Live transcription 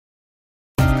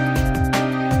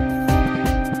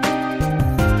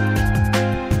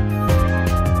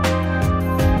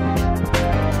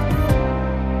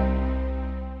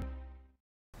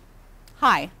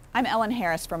Hi, I'm Ellen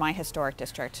Harris for My Historic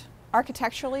District.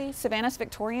 Architecturally, Savannah's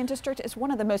Victorian district is one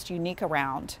of the most unique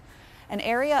around. An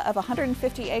area of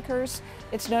 150 acres,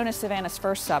 it's known as Savannah's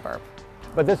first suburb.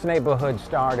 But this neighborhood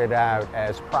started out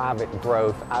as private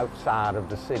growth outside of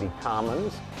the city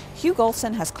commons. Hugh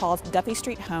Golson has called Duffy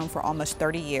Street home for almost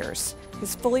 30 years.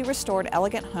 His fully restored,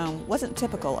 elegant home wasn't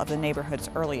typical of the neighborhood's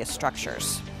earliest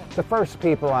structures. The first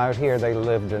people out here, they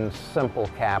lived in simple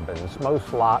cabins.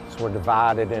 Most lots were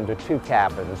divided into two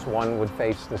cabins. One would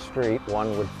face the street,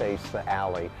 one would face the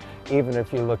alley. Even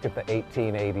if you look at the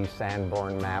 1880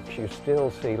 Sanborn maps, you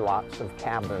still see lots of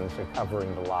cabins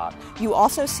covering the lot. You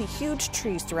also see huge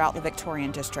trees throughout the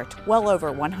Victorian district, well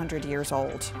over 100 years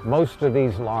old. Most of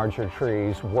these larger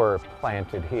trees were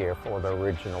planted here for the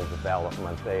original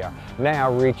development. They are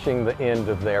now reaching the end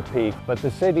of their peak, but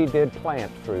the city did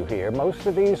plant through here. Most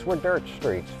of these were dirt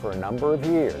streets for a number of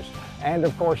years. And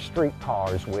of course,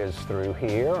 streetcars whizzed through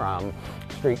here.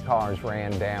 Streetcars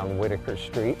ran down Whitaker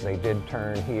Street. They did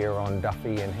turn here on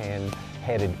Duffy and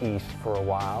headed east for a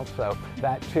while. So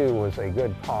that too was a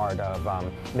good part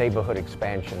of neighborhood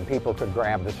expansion. People could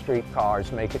grab the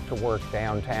streetcars, make it to work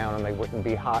downtown, and they wouldn't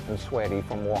be hot and sweaty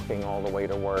from walking all the way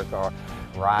to work or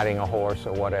riding a horse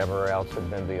or whatever else had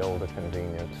been the older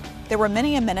convenience. There were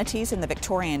many amenities in the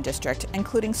Victorian district,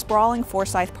 including sprawling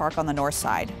Forsyth Park on the north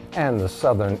side. And the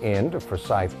southern end of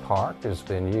Forsyth Park has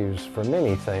been used for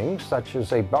many things, such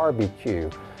as a barbecue,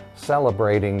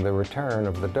 celebrating the return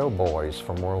of the doughboys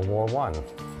from World War I.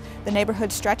 The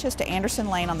neighborhood stretches to Anderson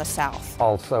Lane on the south.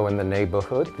 Also in the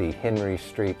neighborhood, the Henry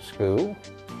Street School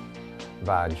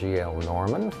by G.L.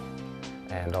 Norman,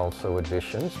 and also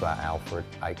additions by Alfred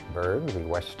Eichberg, the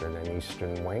western and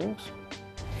eastern wings.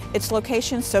 Its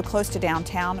location so close to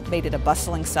downtown made it a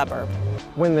bustling suburb.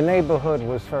 When the neighborhood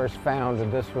was first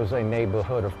founded, this was a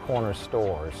neighborhood of corner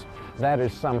stores. That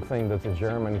is something that the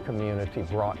German community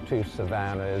brought to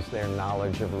Savannah, is their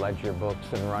knowledge of ledger books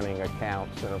and running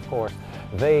accounts. And of course,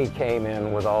 they came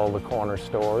in with all the corner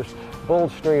stores. Bull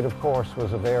Street, of course,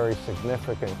 was a very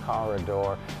significant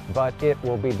corridor, but it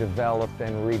will be developed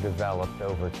and redeveloped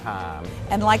over time.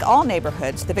 And like all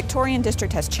neighborhoods, the Victorian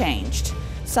district has changed.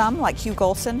 Some, like Hugh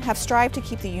Golson, have strived to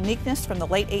keep the uniqueness from the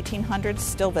late 1800s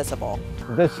still visible.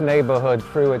 This neighborhood,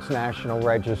 through its National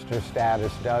Register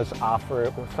status, does offer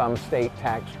it with some state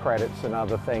tax credits, and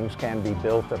other things can be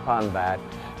built upon that.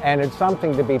 And it's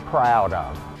something to be proud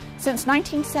of. Since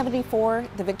 1974,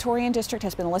 the Victorian district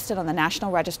has been listed on the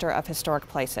National Register of Historic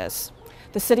Places.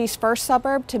 The city's first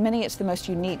suburb, to many it's the most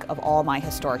unique of all my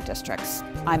historic districts.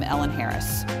 I'm Ellen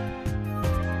Harris.